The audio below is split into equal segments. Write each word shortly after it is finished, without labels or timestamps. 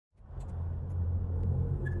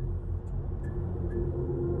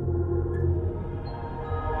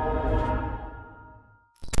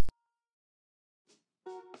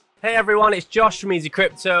Hey everyone, it's Josh from Easy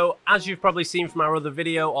Crypto. As you've probably seen from our other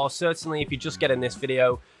video, or certainly if you're just getting this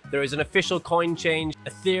video, there is an official coin change.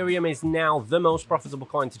 Ethereum is now the most profitable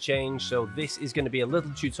coin to change, so this is going to be a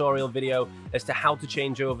little tutorial video as to how to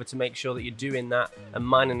change over to make sure that you're doing that and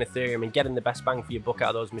mining Ethereum and getting the best bang for your buck out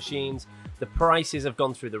of those machines. The prices have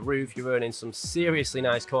gone through the roof. You're earning some seriously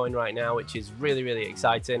nice coin right now, which is really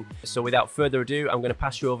exciting. So without further ado, I'm going to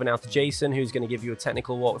pass you over now to Jason, who's going to give you a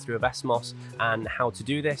technical walkthrough of SMOS and how to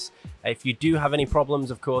do this. If you do have any problems,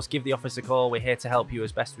 of course, give the office a call. We're here to help you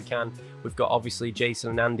as best we can. We've got obviously Jason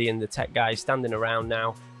and Andy and the tech guys standing around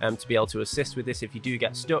now to be able to assist with this if you do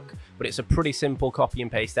get stuck. But it's a pretty simple copy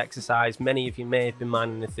and paste exercise. Many of you may have been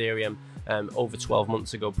mining Ethereum over 12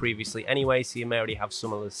 months ago previously anyway, so you may already have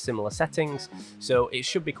some similar settings. So it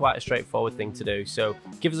should be quite a straightforward thing to do. So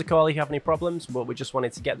give us a call if you have any problems, but we just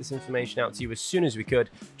wanted to get this information out to you as soon as we could,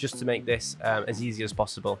 just to make this as easy as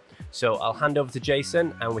possible. So I'll hand over to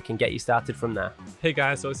Jason and we can get you started from there. Hey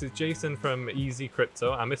guys, so this is Jason from Easy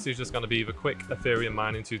Crypto, and this is just going to be the quick Ethereum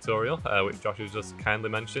mining tutorial, which Josh has just kindly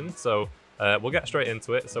mentioned. So we'll get straight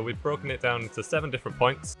into it. So we've broken it down into 7 different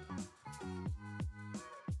points.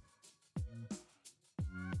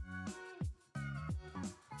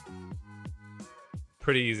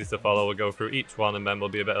 Pretty easy to follow. We'll go through each one and then there'll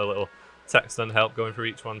be a bit of a little text and help going through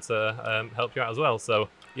each one to help you out as well. So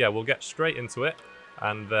yeah, we'll get straight into it.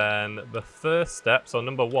 And then the first step, so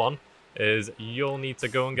number 1, is you'll need to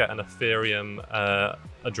go and get an Ethereum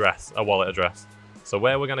address, a wallet address. So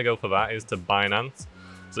where we're going to go for that is to Binance.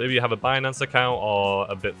 So if you have a Binance account or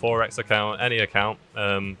a Bit4X account, any account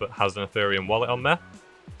but has an Ethereum wallet on there.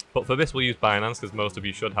 But for this we'll use Binance because most of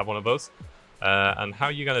you should have one of those. And how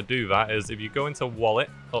you're going to do that is if you go into Wallet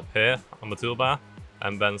up here on the toolbar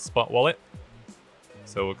and then Spot Wallet.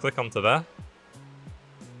 So we'll click onto there.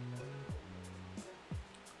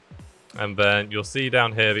 And then you'll see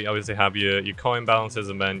down here that you obviously have your coin balances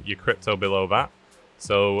and then your crypto below that.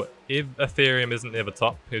 So if Ethereum isn't near the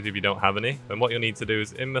top, because if you don't have any, then what you'll need to do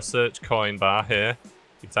is in the search coin bar here,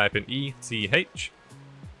 you type in ETH.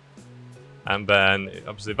 And then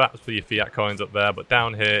obviously that's for your fiat coins up there, but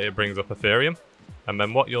down here it brings up Ethereum. And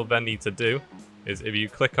then what you'll then need to do is if you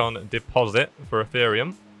click on deposit for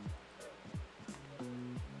Ethereum,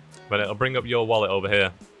 then it'll bring up your wallet over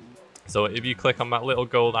here. So if you click on that little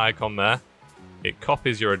gold icon there, it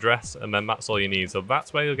copies your address and then that's all you need. So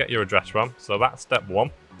that's where you'll get your address from. So that's step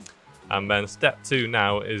 1. And then step 2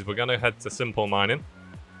 now is we're going to head to simple mining.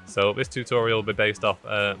 So this tutorial will be based off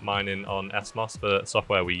mining on SMOS, the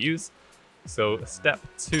software we use. So step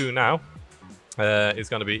 2 now is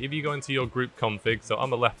going to be if you go into your group config, so on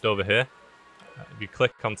the left over here, if you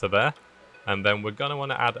click onto there, and then we're going to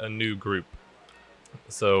want to add a new group.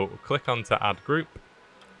 So click onto add group.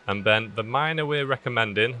 And then the miner we're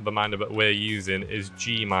recommending, the miner that we're using is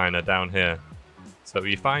Gminer down here. So if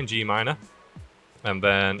you find Gminer, and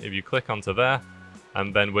then if you click onto there,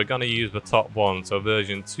 and then we're going to use the top one, so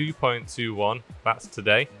version 2.21, that's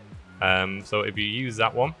today. So if you use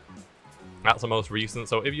that one, that's the most recent.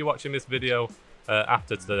 So if you're watching this video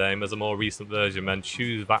after today and there's a more recent version, then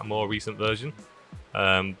choose that more recent version.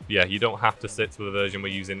 Yeah, you don't have to stick to the version we're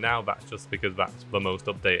using now, that's just because that's the most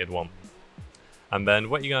updated one. And then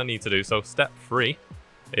what you're going to need to do, so step 3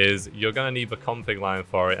 is you're going to need the config line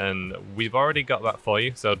for it, and we've already got that for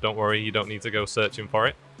you, so don't worry, you don't need to go searching for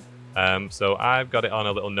it. So I've got it on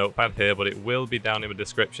a little notepad here, but it will be down in the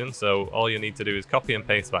description, so all you need to do is copy and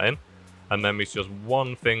paste that in, and then there's just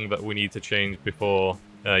one thing that we need to change before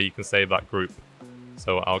you can save that group.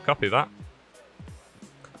 So I'll copy that,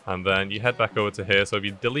 and then you head back over to here. So if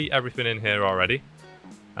you delete everything in here already,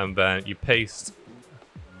 and then you paste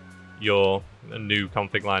your new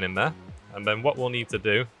config line in there, and then what we'll need to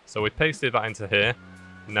do, so we pasted that into here.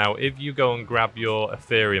 Now if you go and grab your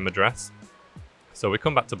Ethereum address, so we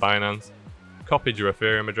come back to Binance, copied your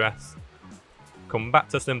Ethereum address, come back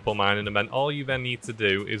to simple mining, and then all you then need to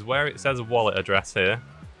do is where it says wallet address here,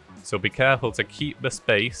 so be careful to keep the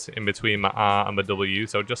space in between the R and the W,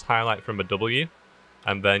 so just highlight from the W,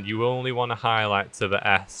 and then you only want to highlight to the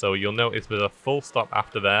S. So you'll notice there's a full stop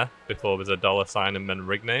after there before there's a $sign and then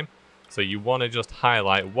rigName. So you want to just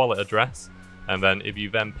highlight wallet address, and then if you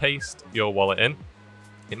then paste your wallet in,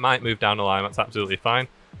 it might move down the line, that's absolutely fine,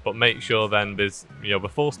 but make sure then there's, the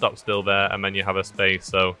full stop still there, and then you have a space.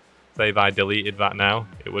 So say if I deleted that now,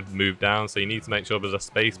 it would move down, so you need to make sure there's a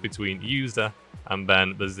space between user and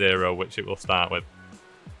then the 0, which it will start with.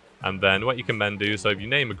 And then what you can then do, so if you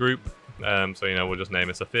name a group, so we'll just name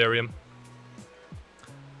this Ethereum,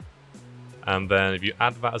 and then if you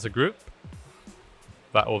add that as a group,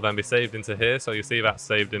 that will then be saved into here, so you see that's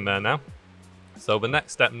saved in there now. So the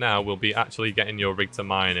next step now will be actually getting your rig to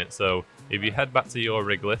mine it. So if you head back to your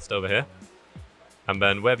rig list over here, and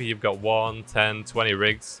then whether you've got 1, 10, 20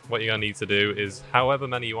 rigs, what you're going to need to do is however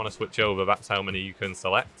many you want to switch over, that's how many you can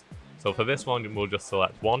select. So for this one, we'll just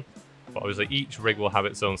select 1. But obviously each rig will have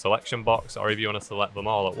its own selection box, or if you want to select them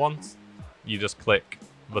all at once, you just click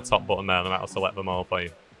the top button there and that'll select them all for you.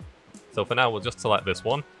 So for now, we'll just select this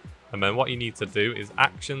one. And then what you need to do is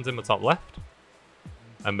actions in the top left.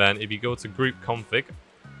 And then if you go to group config,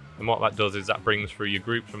 and what that does is that brings through your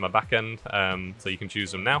groups from the back end, so you can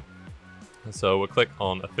choose them now. So we'll click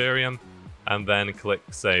on Ethereum and then click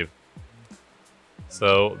save.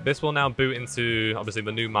 So this will now boot into obviously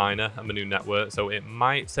the new miner and the new network, so it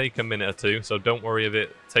might take a minute or two, so don't worry if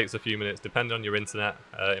it takes a few minutes. Depending on your internet,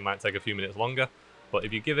 it might take a few minutes longer, but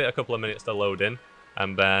if you give it a couple of minutes to load in,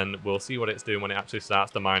 and then we'll see what it's doing when it actually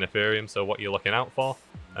starts to mine Ethereum, so what you're looking out for,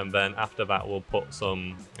 and then after that we'll put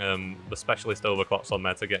some the specialist overclocks on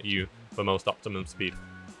there to get you the most optimum speed.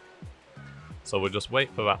 So we'll just wait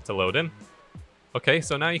for that to load in. Okay,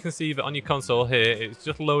 so now you can see that on your console here, it's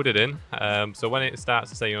just loaded in. So when it starts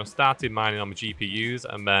to say, you know, started mining on the GPUs,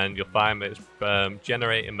 and then you'll find that it's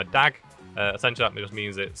generating the DAG. Essentially, that just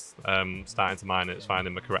means it's starting to mine and it's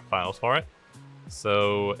finding the correct files for it.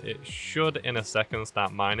 So it should, in a second,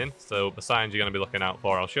 start mining. So the signs you're going to be looking out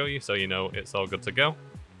for, I'll show you, so you know it's all good to go.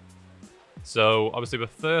 So obviously, the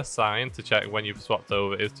first sign to check when you've swapped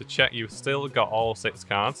over is to check you've still got all 6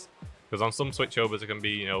 cards. Because on some switchovers, it can be,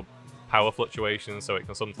 you know, power fluctuations, so it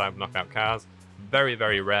can sometimes knock out cars. Very,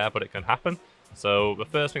 very rare, but it can happen. So the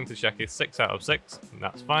first thing to check is 6 out of 6, and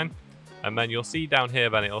that's fine. And then you'll see down here,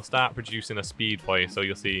 then it'll start producing a speed for you. So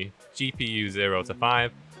you'll see GPU 0 to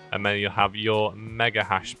 5, and then you'll have your mega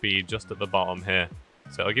hash speed just at the bottom here.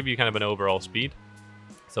 So it'll give you kind of an overall speed.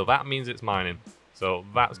 So that means it's mining. So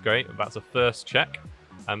that's great. That's a first check.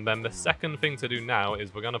 And then the second thing to do now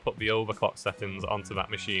is we're going to put the overclock settings onto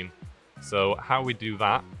that machine. So how we do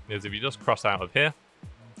that is if you just cross out of here,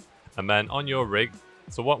 and then on your rig,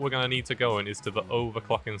 so what we're going to need to go in is to the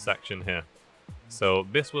overclocking section here. So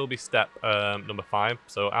this will be step number 5.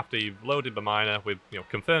 So after you've loaded the miner, we've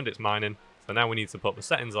confirmed it's mining, so now we need to put the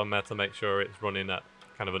settings on there to make sure it's running at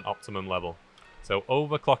kind of an optimum level. So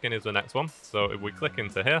overclocking is the next one. So if we click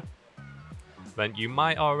into here, then you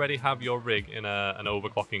might already have your rig in an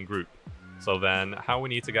overclocking group. So then how we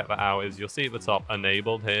need to get that out is you'll see at the top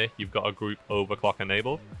enabled here, you've got a group overclock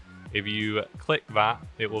enabled. If you click that,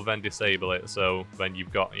 it will then disable it. So then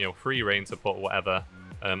you've got free reign to put whatever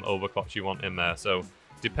overclocks you want in there. So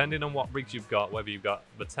depending on what rigs you've got, whether you've got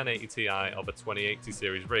the 1080 Ti or the 2080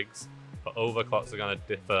 series rigs, the overclocks are going to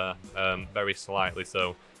differ very slightly.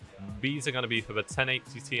 So these are going to be for the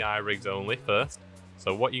 1080 Ti rigs only first.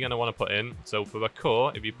 So what you're going to want to put in, so for the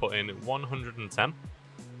core, if you put in 110,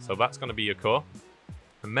 so that's going to be your core.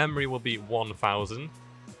 The memory will be 1000.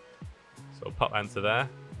 So pop enter there.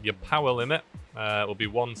 Your power limit will be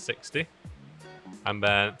 160. And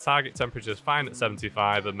then target temperature is fine at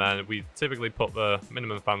 75. And then we typically put the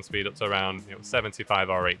minimum fan speed up to around 75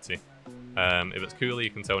 or 80. If it's cooler, you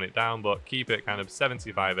can tone it down, but keep it kind of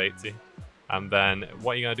 75, 80. And then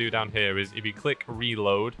what you're going to do down here is if you click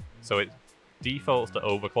reload, so it defaults to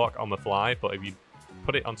overclock on the fly, but if you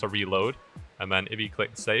put it onto reload, and then if you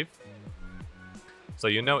click save, so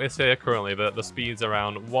you notice here currently that the speed's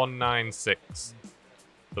around 196.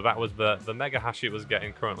 So that was the mega hash it was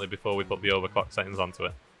getting currently before we put the overclock settings onto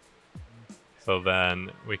it. So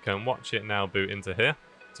then we can watch it now boot into here.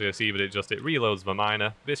 So you'll see that it reloads the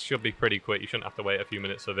miner. This should be pretty quick. You shouldn't have to wait a few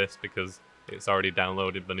minutes for this because it's already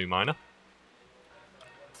downloaded the new miner.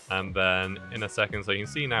 And then in a second, so you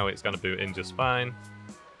can see now it's going to boot in just fine.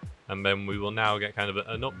 And then we will now get kind of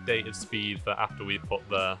an updated speed for after we put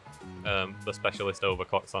the specialist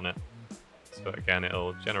overclocks on it. So again,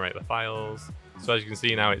 it'll generate the files. So as you can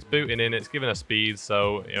see now, it's booting in, it's giving a speed,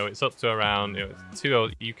 so it's up to around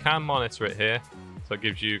 2. You can monitor it here, so it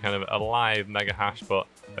gives you kind of a live mega hash, but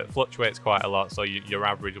it fluctuates quite a lot, so your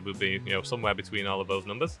average will be somewhere between all of those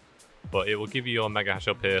numbers. But it will give you your mega hash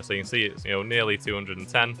up here, so you can see it's nearly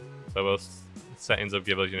 210. So those settings will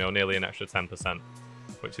give us nearly an extra 10%,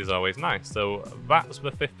 which is always nice. So that's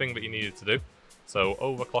the 5th thing that you needed to do. So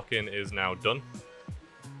overclocking is now done.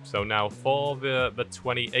 So now for the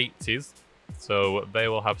 2080s, so they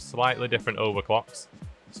will have slightly different overclocks.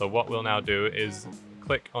 So what we'll now do is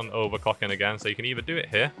click on overclocking again. So you can either do it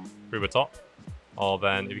here through the top, or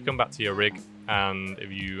then if you come back to your rig and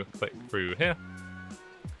if you click through here,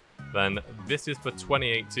 then this is for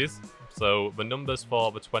 2080s. So the numbers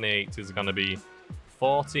for the 2080s are going to be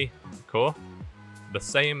 40 core, the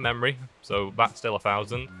same memory, so that's still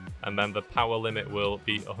 1000, and then the power limit will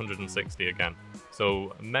be 160 again.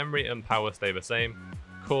 So memory and power stay the same.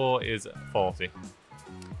 Core is 40.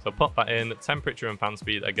 So put that in. Temperature and fan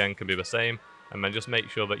speed again can be the same. And then just make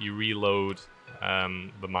sure that you reload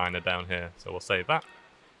the miner down here. So we'll save that.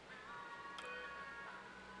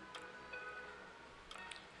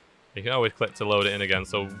 You can always click to load it in again.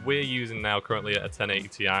 So we're using now currently a 1080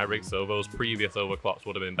 Ti rig, so those previous overclocks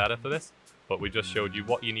would have been better for this, but we just showed you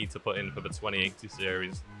what you need to put in for the 2080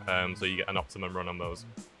 series, so you get an optimum run on those.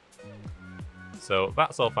 So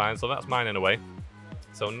that's all fine, so that's mining away.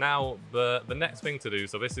 So now the next thing to do,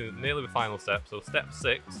 so this is nearly the final step, so step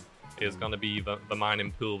 6 is going to be the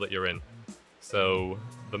mining pool that you're in. So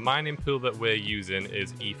the mining pool that we're using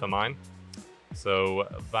is Ethermine. So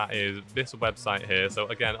that is this website here. So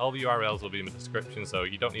again, all the URLs will be in the description, so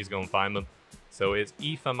you don't need to go and find them. So it's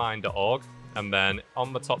ethermine.org, and then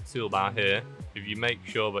on the top toolbar here, if you make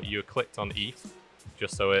sure that you clicked on ETH,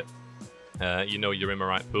 just so it you know you're in the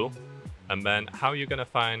right pool, and then how you're going to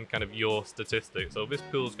find kind of your statistics. So this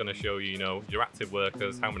pool is going to show you, you know, your active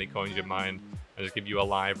workers, how many coins you mined, and just give you a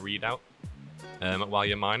live readout while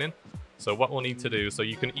you're mining. So what we'll need to do, so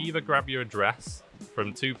you can either grab your address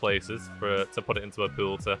from 2 places to put it into a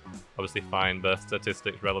pool to obviously find the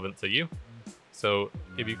statistics relevant to you. So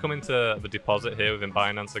if you come into the deposit here within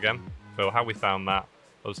Binance again, so how we found that,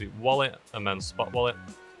 obviously wallet and then spot wallet.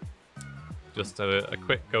 Just a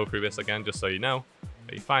quick go through this again, just so you know.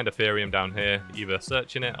 You find Ethereum down here, either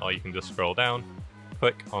searching it or you can just scroll down,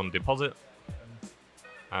 click on deposit,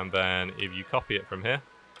 and then if you copy it from here,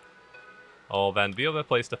 or then the other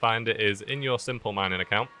place to find it is in your simple mining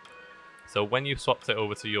account. So when you swapped it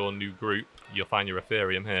over to your new group, you'll find your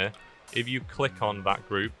Ethereum here. If you click on that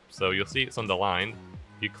group, so you'll see it's underlined,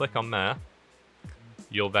 you click on there,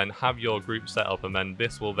 you'll then have your group set up, and then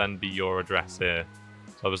this will then be your address here.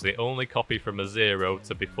 So obviously only copy from a 0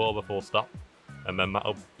 to before the full stop, and then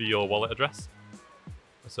that'll be your wallet address.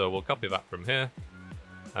 So we'll copy that from here,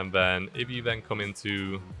 and then if you then come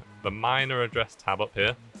into the miner address tab up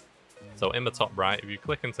here, so in the top right, if you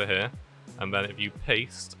click into here, and then if you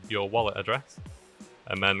paste your wallet address,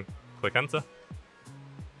 and then click enter,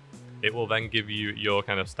 it will then give you your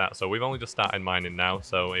kind of stats. So we've only just started mining now,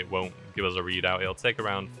 so it won't give us a readout. It'll take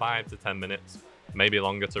around 5 to 10 minutes, maybe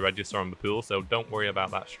longer, to register on the pool, so don't worry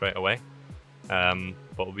about that straight away.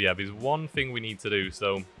 But yeah, there's one thing we need to do.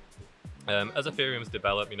 So as Ethereum's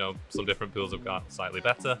developed, you know, some different pools have got slightly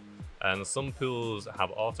better, and some pools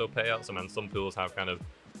have auto payouts, and then some pools have kind of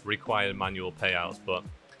required manual payouts. But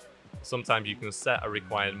sometimes you can set a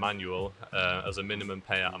required manual as a minimum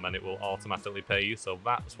payout, and then it will automatically pay you. So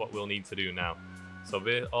that's what we'll need to do now. So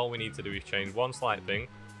all we need to do is change one slight thing,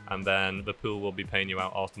 and then the pool will be paying you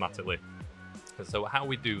out automatically. So how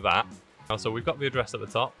we do that, so we've got the address at the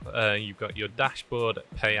top, you've got your dashboard,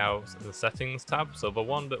 payouts, and the settings tab. So the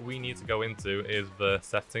one that we need to go into is the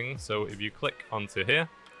settings. So if you click onto here,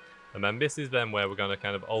 and then this is then where we're going to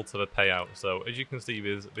kind of alter the payout. So as you can see,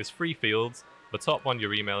 there's 3 fields. The top one,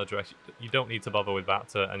 your email address, you don't need to bother with that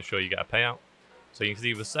to ensure you get a payout. So you can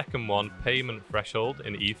see the second one, payment threshold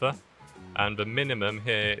in Ether, and the minimum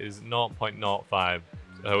here is 0.05.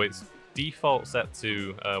 So it's default set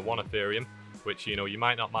to 1 Ethereum, which, you know, you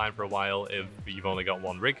might not mine for a while if you've only got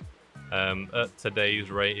 1 rig. At today's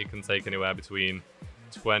rate, it can take anywhere between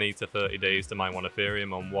 20 to 30 days to mine 1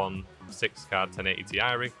 Ethereum on one 6-card 1080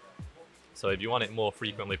 Ti rig. So if you want it more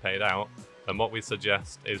frequently paid out, then what we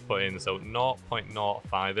suggest is put in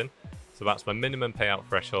 0.05 in. So that's the minimum payout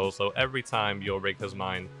threshold. So every time your rig has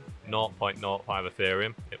mined 0.05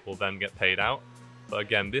 Ethereum, it will then get paid out. But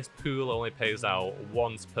again, this pool only pays out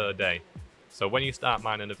once per day. So when you start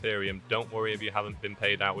mining Ethereum, don't worry if you haven't been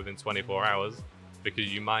paid out within 24 hours,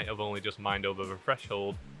 because you might have only just mined over the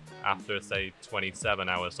threshold after, say, 27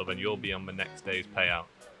 hours. So then you'll be on the next day's payout.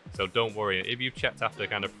 So don't worry, if you've checked after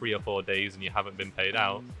kind of 3 or 4 days and you haven't been paid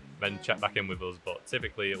out, then check back in with us. But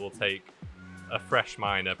typically it will take a fresh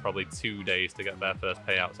miner probably 2 days to get their first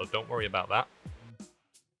payout, so don't worry about that.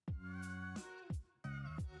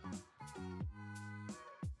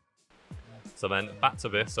 So then back to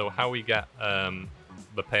this, so how we get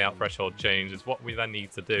the payout threshold changed is what we then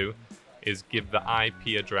need to do is give the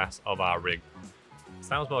IP address of our rig. It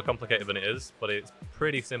sounds more complicated than it is, but it's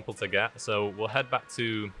pretty simple to get. So we'll head back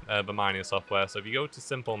to the mining software. So if you go to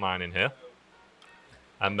simple mining here,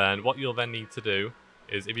 and then what you'll then need to do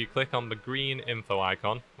is if you click on the green info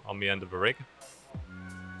icon on the end of the rig,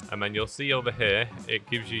 and then you'll see over here, it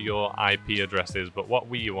gives you your IP addresses, but what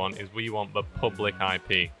we want is we want the public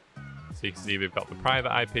IP. So you can see we've got the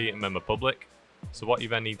private IP and then the public. So what you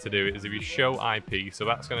then need to do is if you show IP, so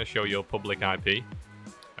that's going to show your public IP,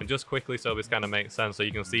 And just quickly, so this kind of makes sense, so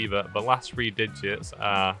you can see that the last 3 digits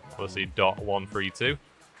are obviously .132.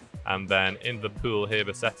 And then in the pool here,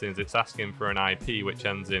 the settings, it's asking for an IP which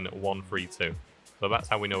ends in 132. So that's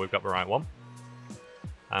how we know we've got the right one.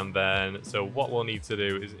 And then, so what we'll need to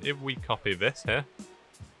do is if we copy this here,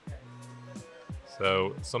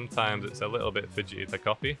 so sometimes it's a little bit fidgety to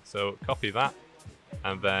copy, so copy that,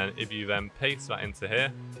 and then if you then paste that into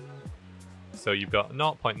here, so you've got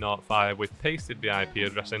 0.05, we've pasted the IP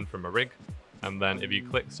address in from a rig, and then if you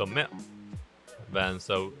click submit, then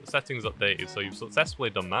so settings updated, so you've successfully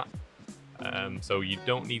done that. So you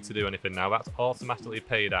don't need to do anything now. That's automatically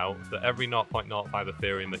paid out for every 0.05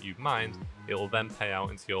 Ethereum that you've mined. It will then pay out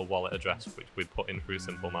into your wallet address, which we'd put in through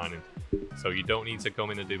simple mining. So you don't need to come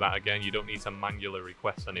in and do that again. You don't need to manually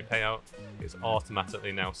request any payout. It's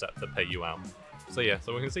automatically now set to pay you out. So yeah,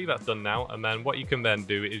 so we can see that's done now. And then what you can then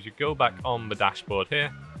do is you go back on the dashboard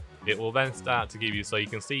here. It will then start to give you, so you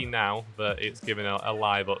can see now that it's giving a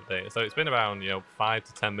live update. So it's been around 5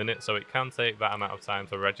 to 10 minutes, so it can take that amount of time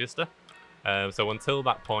to register. So until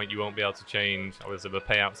that point, you won't be able to change obviously the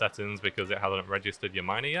payout settings because it hasn't registered your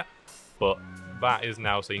miner yet. But that is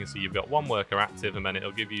now, so you can see you've got 1 worker active, and then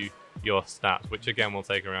it'll give you your stats, which again will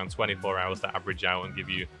take around 24 hours to average out and give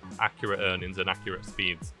you accurate earnings and accurate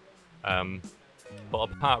speeds.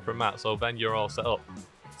 But apart from that, so then you're all set up.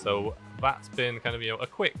 So that's been kind of a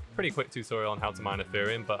pretty quick tutorial on how to mine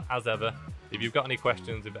Ethereum. But as ever, if you've got any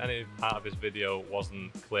questions, if any part of this video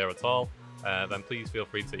wasn't clear at all, then please feel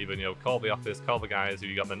free to even call the office, call the guys who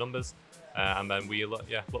you got their numbers, and then we look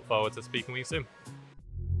forward to speaking with you soon.